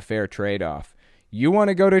seems like a fair trade-off. You want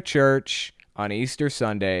to go to church on Easter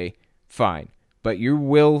Sunday, fine. But you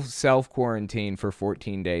will self-quarantine for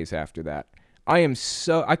 14 days after that. I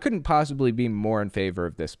couldn't possibly be more in favor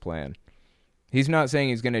of this plan. He's not saying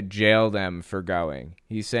he's going to jail them for going.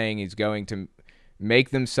 He's saying he's going to make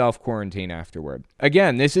them self-quarantine afterward.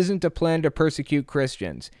 Again, this isn't a plan to persecute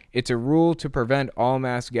Christians. It's a rule to prevent all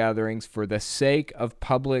mass gatherings for the sake of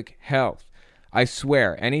public health. I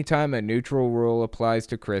swear, anytime a neutral rule applies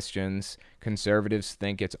to Christians, conservatives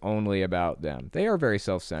think it's only about them. They are very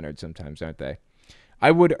self-centered sometimes, aren't they? I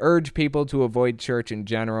would urge people to avoid church in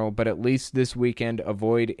general, but at least this weekend,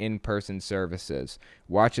 avoid in-person services.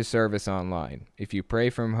 Watch a service online. If you pray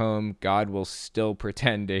from home, God will still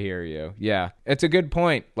pretend to hear you. Yeah, it's a good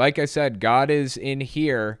point. Like I said, God is in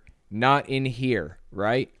here, not in here,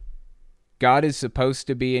 right? God is supposed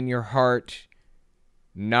to be in your heart,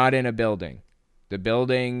 not in a building. The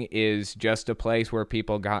building is just a place where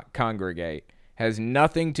people congregate. Has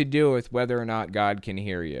nothing to do with whether or not God can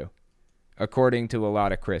hear you, according to a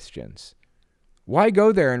lot of Christians. Why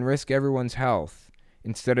go there and risk everyone's health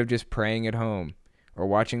instead of just praying at home or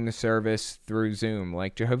watching the service through Zoom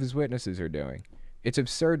like Jehovah's Witnesses are doing? It's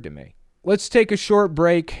absurd to me. Let's take a short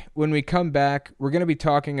break. When we come back, we're going to be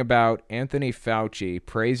talking about Anthony Fauci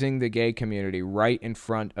praising the gay community right in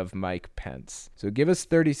front of Mike Pence. So give us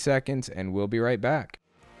 30 seconds and we'll be right back.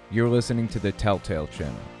 You're listening to the Telltale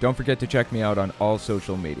Channel. Don't forget to check me out on all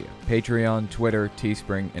social media: Patreon, Twitter,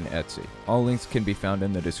 Teespring, and Etsy. All links can be found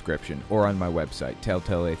in the description or on my website,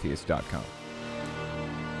 telltaleatheist.com.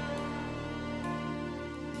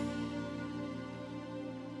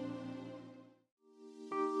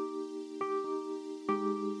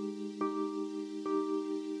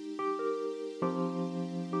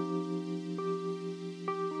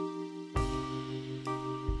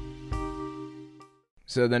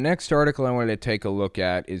 So the next article I wanted to take a look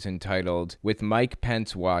at is entitled, "With Mike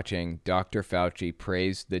Pence Watching, Dr. Fauci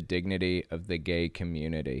Praised the Dignity of the Gay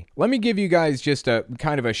Community." Let me give you guys just a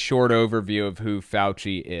kind of a short overview of who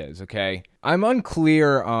Fauci is, okay? I'm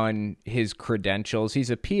unclear on his credentials. He's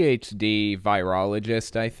a PhD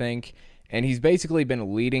virologist, I think, and he's basically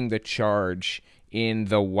been leading the charge in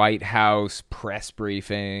the White House press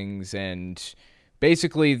briefings and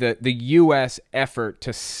basically the U.S. effort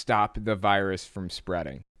to stop the virus from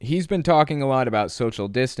spreading. He's been talking a lot about social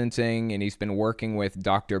distancing, and he's been working with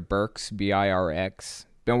Dr. Birx, B-I-R-X.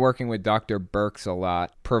 Been working with Dr. Birx a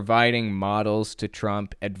lot, providing models to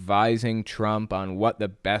Trump, advising Trump on what the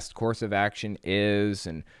best course of action is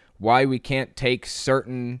and why we can't take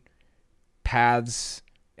certain paths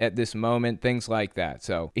at this moment, things like that.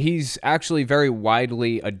 So he's actually very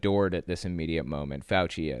widely adored at this immediate moment,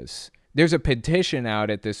 Fauci is. There's a petition out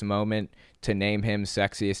at this moment to name him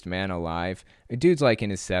sexiest man alive. A dude's like in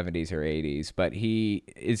his 70s or 80s, but he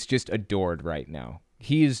is just adored right now.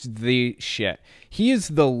 He is the shit. He is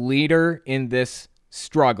the leader in this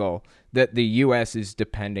struggle that the U.S. is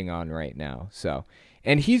depending on right now. So,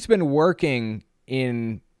 and he's been working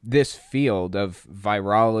in this field of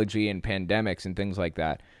virology and pandemics and things like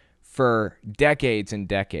that for decades and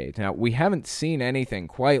decades. Now, we haven't seen anything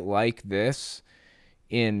quite like this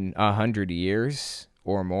in 100 years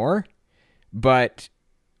or more, but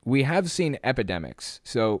we have seen epidemics.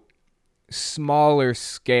 So smaller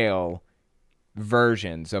scale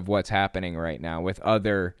versions of what's happening right now with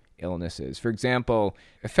other illnesses. For example,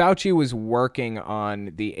 Fauci was working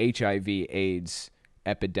on the HIV/AIDS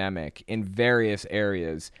epidemic in various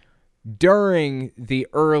areas during the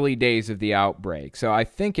early days of the outbreak. So I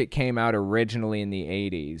think it came out originally in the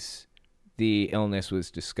 80s, the illness was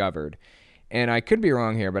discovered. And I could be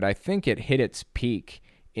wrong here, but I think it hit its peak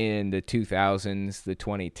in the 2000s, the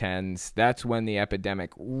 2010s. That's when the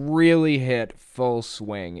epidemic really hit full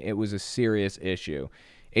swing. It was a serious issue.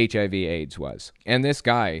 HIV/AIDS was. And this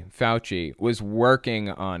guy, Fauci, was working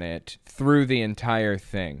on it through the entire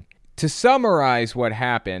thing. To summarize what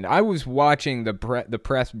happened, I was watching the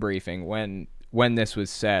press briefing when this was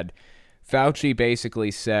said. Fauci basically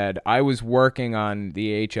said, I was working on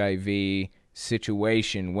the HIV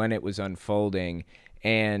situation when it was unfolding,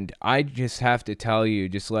 and I just have to tell you,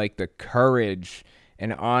 just like the courage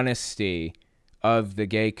and honesty of the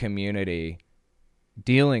gay community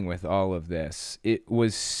dealing with all of this, it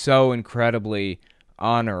was so incredibly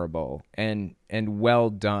honorable and well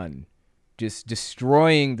done. Just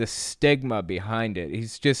destroying the stigma behind it.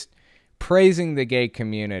 He's just praising the gay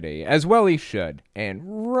community, as well he should.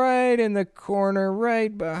 And right in the corner,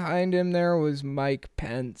 right behind him, there was Mike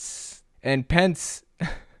Pence. And Pence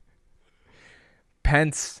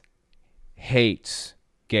hates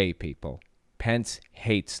gay people. Pence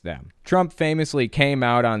hates them. Trump famously came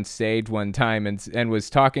out on stage one time and was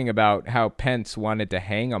talking about how Pence wanted to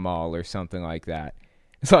hang them all or something like that.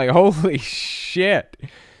 It's like, holy shit.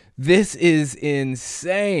 This is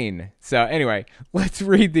insane. So anyway, let's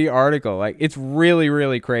read the article. Like, it's really,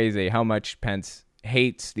 really crazy how much Pence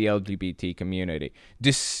hates the LGBT community.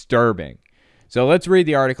 Disturbing. So let's read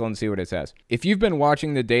the article and see what it says. If you've been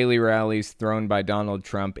watching the daily rallies thrown by Donald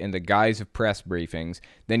Trump in the guise of press briefings,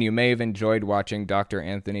 then you may have enjoyed watching Dr.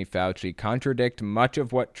 Anthony Fauci contradict much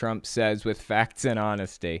of what Trump says with facts and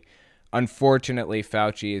honesty. Unfortunately,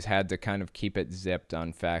 Fauci has had to kind of keep it zipped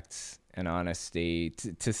on facts and honesty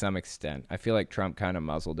to some extent. I feel like Trump kind of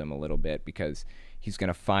muzzled him a little bit because he's going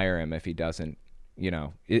to fire him if he doesn't,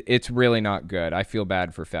 it's really not good. I feel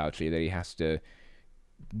bad for Fauci that he has to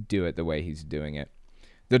do it the way he's doing it.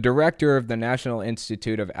 The director of the National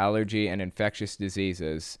Institute of Allergy and Infectious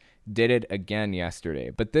Diseases did it again yesterday,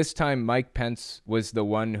 but this time Mike Pence was the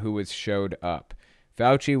one who showed up.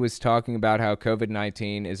 Fauci was talking about how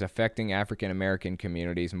COVID-19 is affecting African-American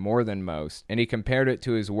communities more than most, and he compared it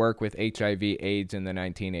to his work with HIV/AIDS in the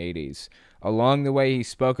 1980s. Along the way, he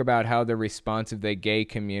spoke about how the response of the gay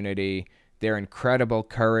community, their incredible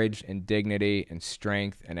courage and dignity and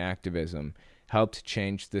strength and activism, helped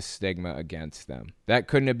change the stigma against them. That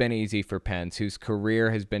couldn't have been easy for Pence, whose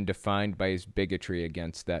career has been defined by his bigotry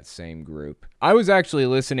against that same group. I was actually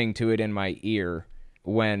listening to it in my ear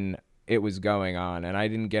when it was going on, and I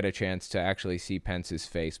didn't get a chance to actually see Pence's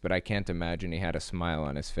face, but I can't imagine he had a smile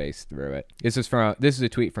on his face through it. This is a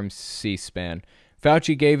tweet from C-SPAN.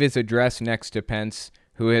 Fauci gave his address next to Pence,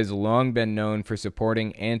 who has long been known for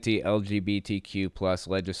supporting anti-LGBTQ+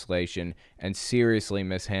 legislation and seriously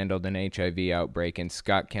mishandled an HIV outbreak in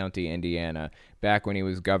Scott County, Indiana, back when he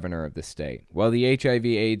was governor of the state. While the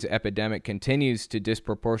HIV/AIDS epidemic continues to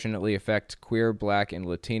disproportionately affect queer, black, and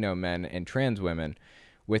Latino men and trans women,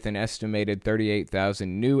 with an estimated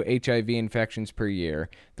 38,000 new HIV infections per year,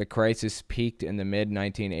 the crisis peaked in the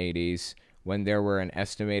mid-1980s when there were an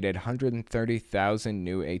estimated 130,000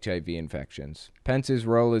 new HIV infections. Pence's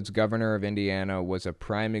role as governor of Indiana was a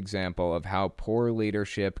prime example of how poor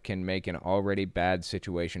leadership can make an already bad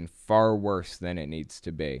situation far worse than it needs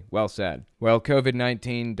to be. Well said. While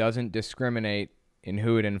COVID-19 doesn't discriminate in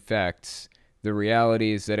who it infects, The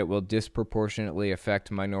reality is that it will disproportionately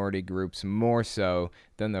affect minority groups more so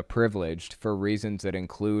than the privileged for reasons that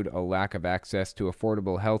include a lack of access to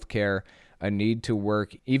affordable health care, a need to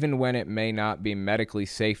work even when it may not be medically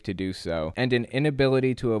safe to do so, and an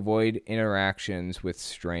inability to avoid interactions with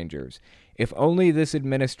strangers. If only this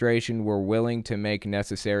administration were willing to make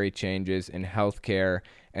necessary changes in health care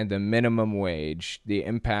and the minimum wage, the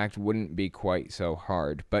impact wouldn't be quite so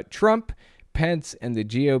hard. But Trump, Pence, and the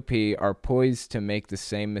GOP are poised to make the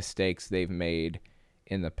same mistakes they've made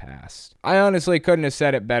in the past. I honestly couldn't have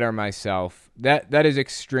said it better myself. That is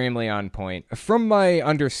extremely on point. From my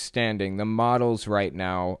understanding, the models right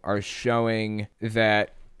now are showing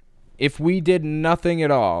that if we did nothing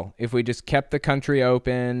at all, if we just kept the country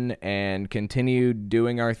open and continued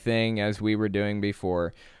doing our thing as we were doing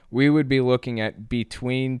before, we would be looking at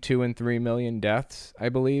between 2 and 3 million deaths, I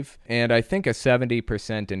believe, and I think a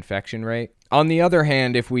 70% infection rate. On the other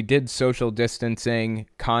hand, if we did social distancing,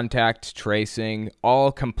 contact tracing,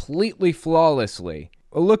 all completely flawlessly,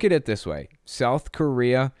 look at it this way. South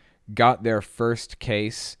Korea got their first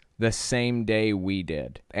case the same day we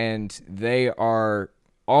did, and they are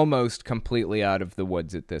almost completely out of the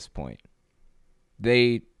woods at this point.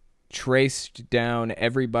 They traced down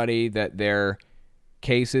everybody that their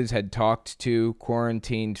cases had talked to,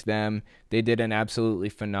 quarantined them. They did an absolutely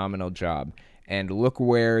phenomenal job. And look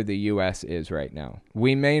where the U.S. is right now.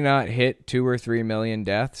 We may not hit 2 or 3 million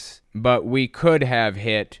deaths, but we could have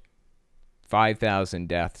hit 5,000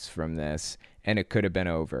 deaths from this, and it could have been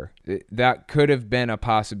over. That could have been a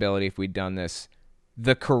possibility if we'd done this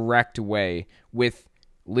the correct way with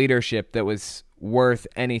leadership that was worth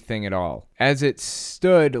anything at all. As it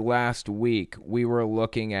stood last week, we were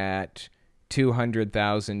looking at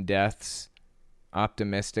 200,000 deaths,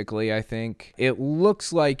 optimistically, I think. It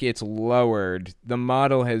looks like it's lowered. The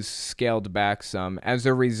model has scaled back some as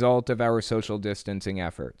a result of our social distancing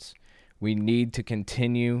efforts. We need to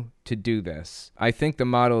continue to do this. I think the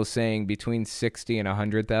model is saying between 60 and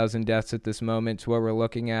 100,000 deaths at this moment is what we're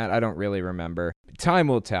looking at. I don't really remember. Time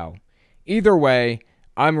will tell. Either way,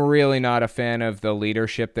 I'm really not a fan of the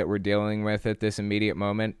leadership that we're dealing with at this immediate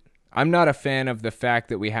moment. I'm not a fan of the fact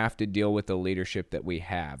that we have to deal with the leadership that we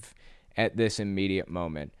have at this immediate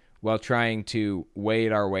moment while trying to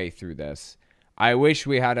wade our way through this. I wish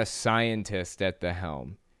we had a scientist at the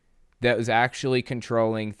helm that was actually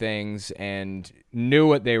controlling things and knew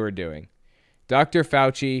what they were doing. Dr.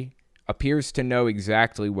 Fauci appears to know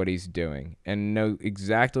exactly what he's doing and know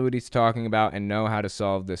exactly what he's talking about and know how to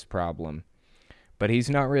solve this problem. But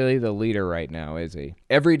he's not really the leader right now, is he?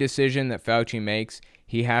 Every decision that Fauci makes,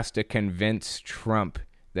 he has to convince Trump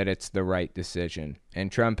that it's the right decision.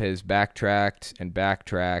 And Trump has backtracked and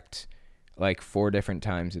backtracked like 4 different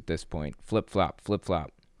times at this point. Flip-flop,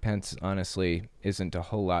 flip-flop. Pence, honestly, isn't a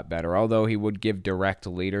whole lot better. Although he would give direct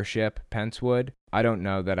leadership, Pence would. I don't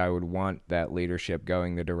know that I would want that leadership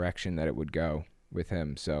going the direction that it would go with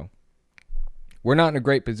him. So we're not in a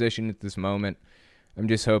great position at this moment. I'm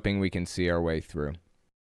just hoping we can see our way through.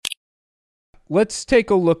 Let's take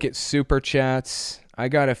a look at Super Chats. I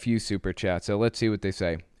got a few Super Chats, so let's see what they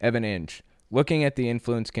say. Evan Inch, looking at the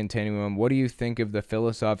influence continuum, what do you think of the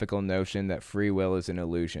philosophical notion that free will is an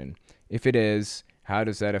illusion? If it is, how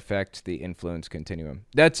does that affect the influence continuum?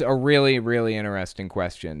 That's a really, really interesting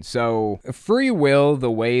question. So free will,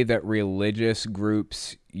 the way that religious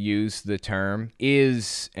groups use the term,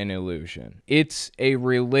 is an illusion. It's a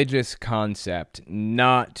religious concept,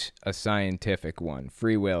 not a scientific one.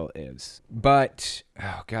 Free will is. But,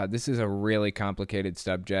 oh God, this is a really complicated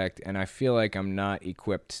subject, and I feel like I'm not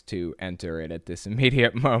equipped to enter it at this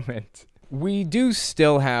immediate moment. We do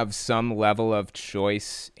still have some level of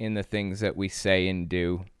choice in the things that we say and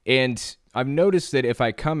do. And I've noticed that if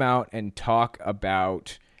I come out and talk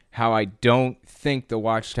about how I don't think the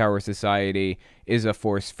Watchtower Society is a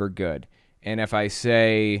force for good, and if I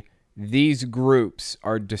say these groups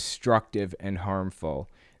are destructive and harmful,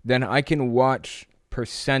 then I can watch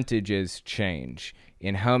percentages change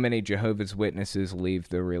in how many Jehovah's Witnesses leave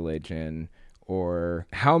the religion, or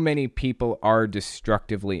how many people are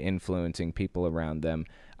destructively influencing people around them.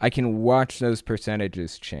 I can watch those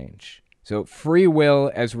percentages change. So free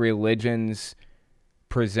will, as religions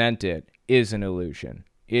present it, is an illusion.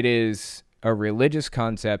 It is a religious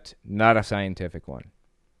concept, not a scientific one.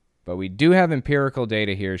 But we do have empirical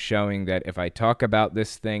data here showing that if I talk about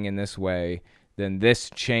this thing in this way, then this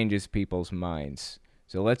changes people's minds.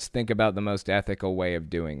 So let's think about the most ethical way of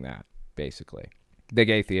doing that, basically. Big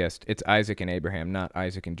atheist. It's Isaac and Abraham, not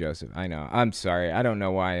Isaac and Joseph. I know. I'm sorry. I don't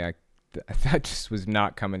know why that just was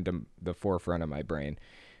not coming to the forefront of my brain.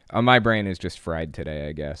 My brain is just fried today,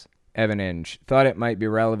 I guess. Evan Inge, thought it might be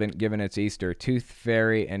relevant given it's Easter. Tooth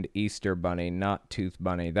Fairy and Easter Bunny, not Tooth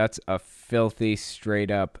Bunny. That's a filthy,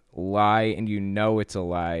 straight up lie, and you know it's a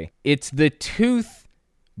lie. It's the Tooth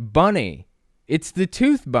Bunny. It's the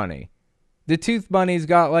Tooth Bunny. The Tooth Bunny's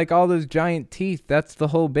got like all those giant teeth. That's the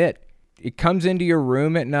whole bit. It comes into your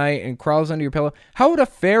room at night and crawls under your pillow. How would a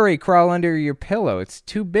fairy crawl under your pillow? It's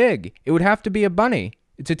too big. It would have to be a bunny.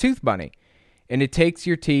 It's a tooth bunny. And it takes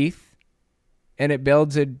your teeth and it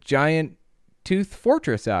builds a giant tooth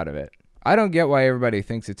fortress out of it. I don't get why everybody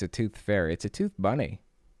thinks it's a tooth fairy. It's a tooth bunny.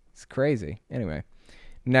 It's crazy. Anyway,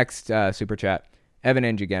 next super chat. Evan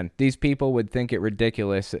Inge again. These people would think it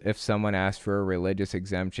ridiculous if someone asked for a religious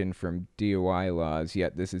exemption from DUI laws,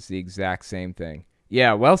 yet this is the exact same thing.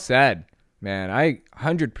 Yeah, well said. Man, I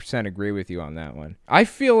 100% agree with you on that one. I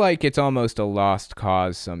feel like it's almost a lost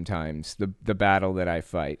cause sometimes, the battle that I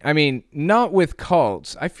fight. I mean, not with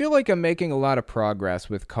cults. I feel like I'm making a lot of progress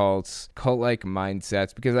with cults, cult-like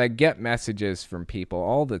mindsets, because I get messages from people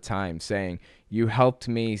all the time saying, you helped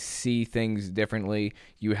me see things differently.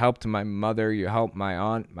 You helped my mother. You helped my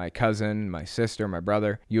aunt, my cousin, my sister, my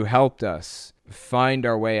brother. You helped us find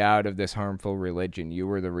our way out of this harmful religion. You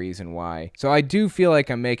were the reason why. So I do feel like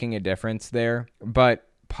I'm making a difference there, but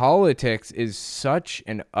politics is such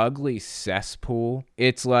an ugly cesspool.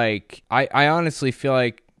 It's like, I honestly feel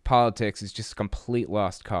like politics is just a complete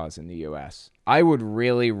lost cause in the U.S. I would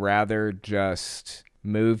really rather just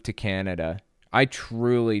move to Canada. I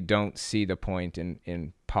truly don't see the point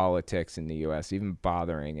in politics in the U.S. even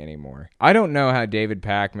bothering anymore. I don't know how David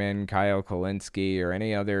Pakman, Kyle Kulinski, or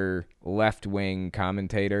any other left-wing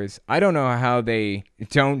commentators, I don't know how they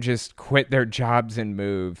don't just quit their jobs and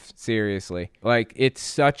move. Seriously. Like, it's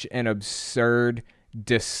such an absurd,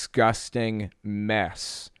 disgusting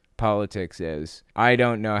mess politics is. I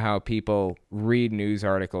don't know how people read news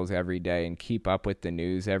articles every day and keep up with the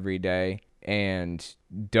news every day and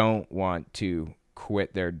don't want to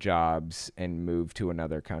quit their jobs and move to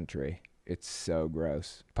another country. It's so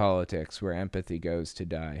gross. Politics, where empathy goes to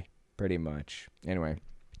die, pretty much. Anyway,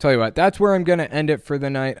 tell you what, that's where I'm going to end it for the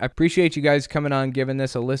night. I appreciate you guys coming on, giving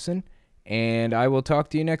this a listen, and I will talk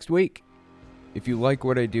to you next week. If you like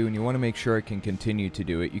what I do and you want to make sure I can continue to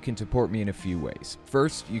do it, you can support me in a few ways.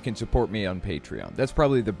 First, you can support me on Patreon. That's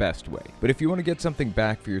probably the best way. But if you want to get something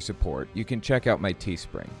back for your support, you can check out my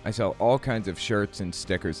Teespring. I sell all kinds of shirts and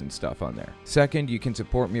stickers and stuff on there. Second, you can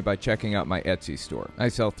support me by checking out my Etsy store. I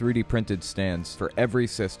sell 3D printed stands for every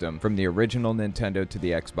system, from the original Nintendo to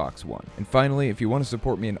the Xbox One. And finally, if you want to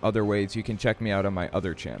support me in other ways, you can check me out on my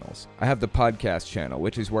other channels. I have the podcast channel,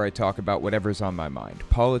 which is where I talk about whatever's on my mind.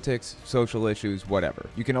 Politics, social issues, whatever.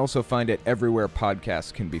 You can also find it everywhere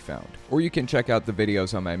podcasts can be found. Or you can check out the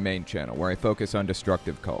videos on my main channel where I focus on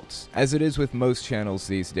destructive cults. As it is with most channels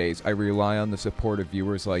these days, I rely on the support of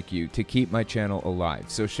viewers like you to keep my channel alive,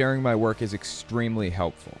 so sharing my work is extremely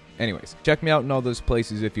helpful. Anyways, check me out in all those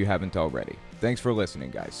places if you haven't already. Thanks for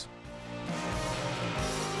listening, guys.